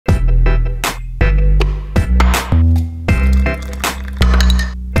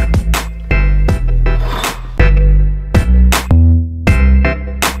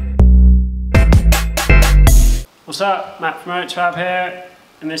What's up, Matt from Motorfab here.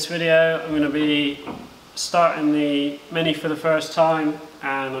 In this video I'm going to be starting the Mini for the first time,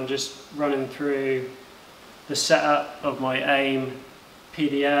 and I'm just running through the setup of my AIM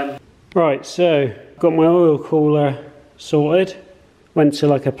PDM. Right, so got my oil cooler sorted. Went to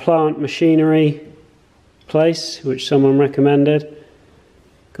like a plant machinery place which someone recommended.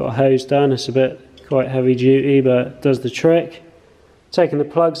 Got a hose done, it's a bit quite heavy duty but it does the trick. Taking the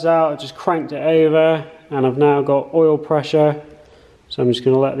plugs out, I just cranked it over and I've now got oil pressure. So I'm just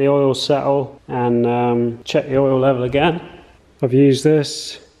going to let the oil settle and check the oil level again. I've used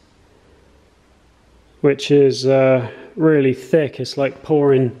this, which is really thick. It's like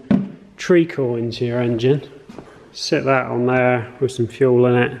pouring treacle into your engine. Sit that on there with some fuel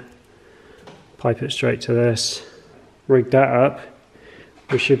in it. Pipe it straight to this. Rig that up.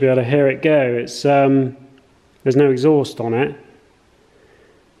 We should be able to hear it go. It's there's no exhaust on it.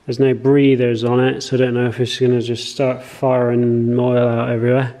 There's no breathers on it, so I don't know if it's going to just start firing oil out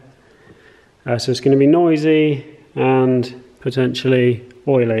everywhere. So it's going to be noisy and potentially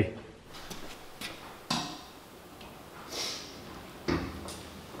oily.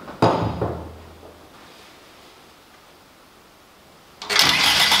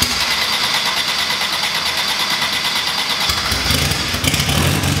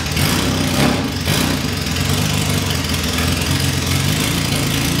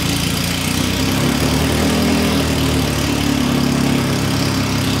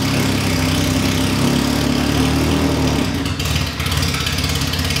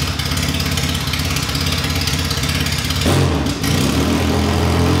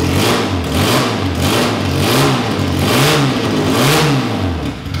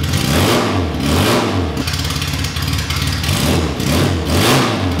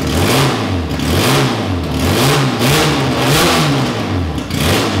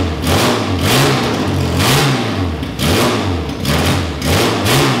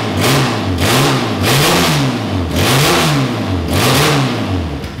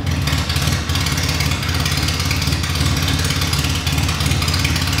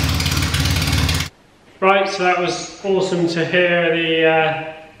 Right, so that was awesome to hear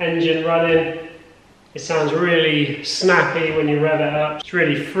the engine running. It sounds really snappy when you rev it up. It's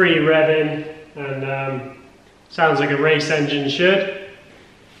really free revving and sounds like a race engine should.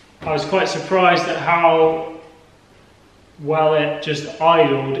 I was quite surprised at how well it just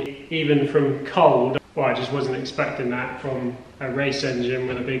idled, even from cold. Well, I just wasn't expecting that from a race engine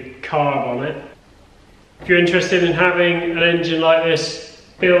with a big carb on it. If you're interested in having an engine like this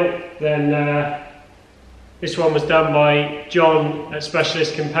built, then this one was done by John at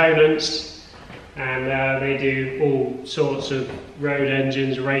Specialist Components, and they do all sorts of road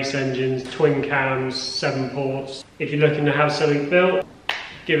engines, race engines, twin cams, 7 ports. If you're looking to have something built,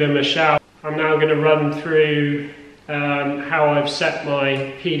 give him a shout. I'm now going to run through how I've set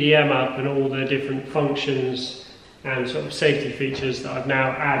my PDM up and all the different functions and sort of safety features that I've now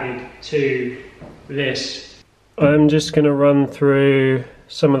added to this. I'm just going to run through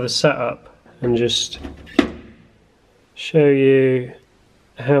some of the setup and just show you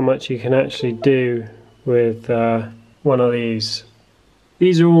how much you can actually do with one of these.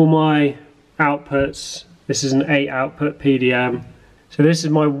 These are all my outputs. This is an 8 output PDM. So this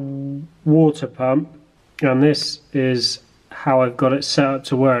is my water pump, and this is how I've got it set up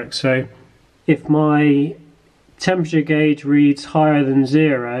to work. So if my temperature gauge reads higher than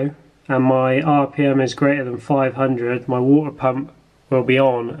 0 and my RPM is greater than 500, my water pump will be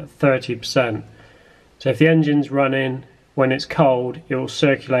on at 30%. So if the engine's running, when it's cold, it will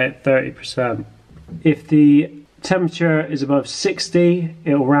circulate at 30%. If the temperature is above 60,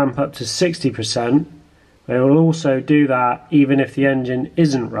 it will ramp up to 60%. But it will also do that even if the engine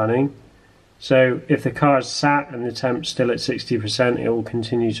isn't running. So if the car's sat and the temp's still at 60%, it will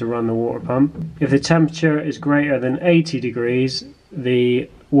continue to run the water pump. If the temperature is greater than 80 degrees, the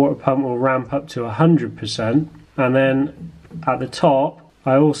water pump will ramp up to 100%. And then at the top,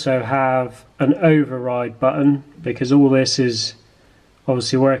 I also have an override button, because all this is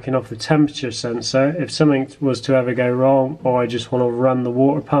obviously working off the temperature sensor. If something was to ever go wrong, or I just want to run the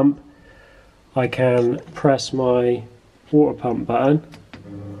water pump, I can press my water pump button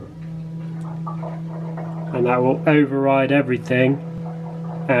and that will override everything,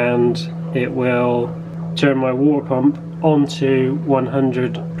 and it will turn my water pump onto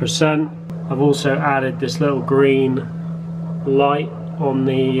 100%. I've also added this little green light on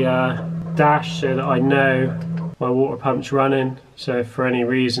the dash so that I know my water pump's running. So if for any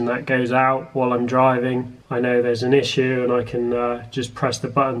reason that goes out while I'm driving, I know there's an issue and I can just press the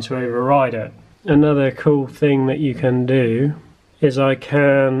button to override it. Another cool thing that you can do is I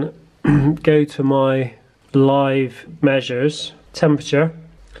can go to my live measures, temperature.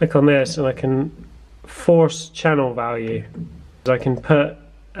 Click on this and I can force channel value. I can put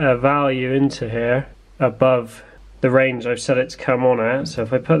a value into here above the range I've set it to come on at. So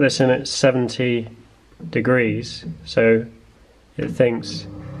if I put this in at 70 degrees, so it thinks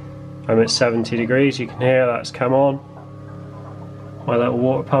I'm at 70 degrees, you can hear that's come on. My little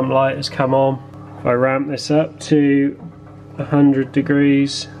water pump light has come on. If I ramp this up to 100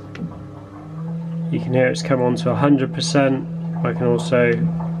 degrees, you can hear it's come on to 100%. I can also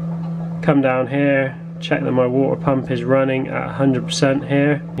come down here, check that my water pump is running at 100%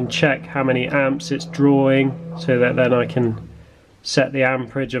 here, and check how many amps it's drawing so that then I can set the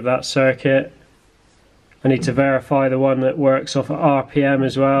amperage of that circuit. I need to verify the one that works off of RPM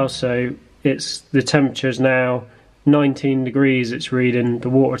as well, so the temperature's now 19 degrees, it's reading the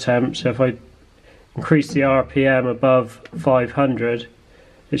water temp, so if I increase the RPM above 500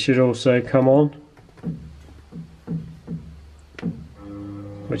 it should also come on,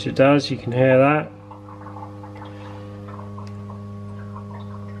 which it does, you can hear that.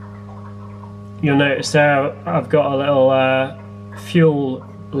 You'll notice there I've got a little fuel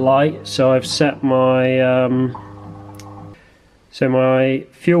light, so I've set my my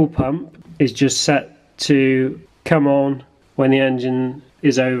fuel pump is just set to come on when the engine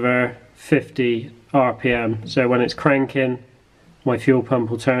is over 50 RPM. So when it's cranking, my fuel pump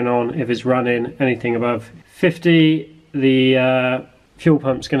will turn on. If it's running anything above 50, the fuel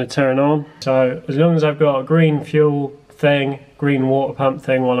pump's going to turn on. So as long as I've got a green fuel thing, green water pump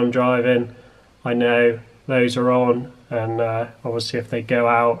thing while I'm driving, I know those are on, and obviously if they go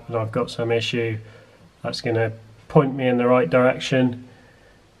out and I've got some issue, that's going to point me in the right direction.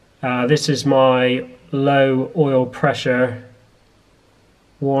 This is my low oil pressure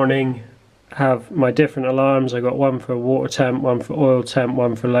warning. I have my different alarms. I've got one for water temp, one for oil temp,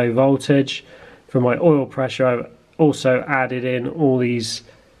 one for low voltage. For my oil pressure, I've also added in all these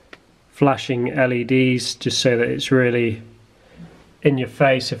flashing LEDs just so that it's really in your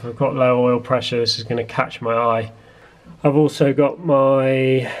face. If I've got low oil pressure, this is going to catch my eye. I've also got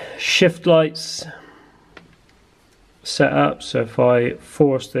my shift lights set up, so if I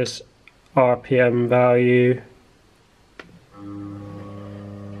force this RPM value,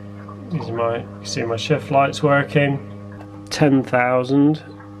 these are you see my shift lights working, 10,000,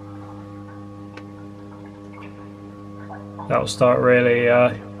 that'll start really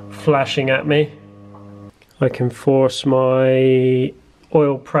flashing at me. I can force my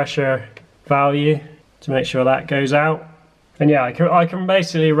oil pressure value to make sure that goes out. And yeah, I can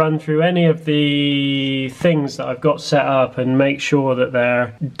basically run through any of the things that I've got set up and make sure that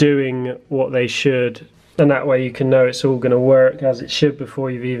they're doing what they should. And that way you can know it's all going to work as it should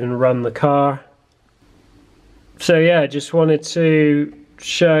before you've even run the car. So yeah, just wanted to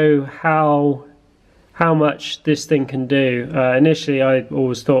show how much this thing can do. Initially I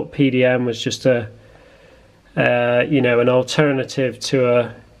always thought PDM was just a you know, an alternative to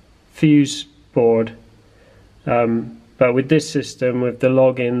a fuse board. But with this system, with the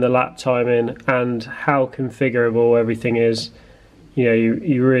login, the lap timing, and how configurable everything is, you know,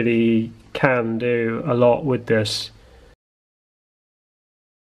 you really can do a lot with this.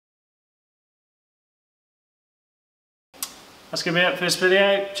 That's going to be it for this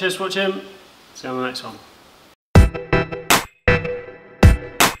video. Cheers for watching. See you on the next one.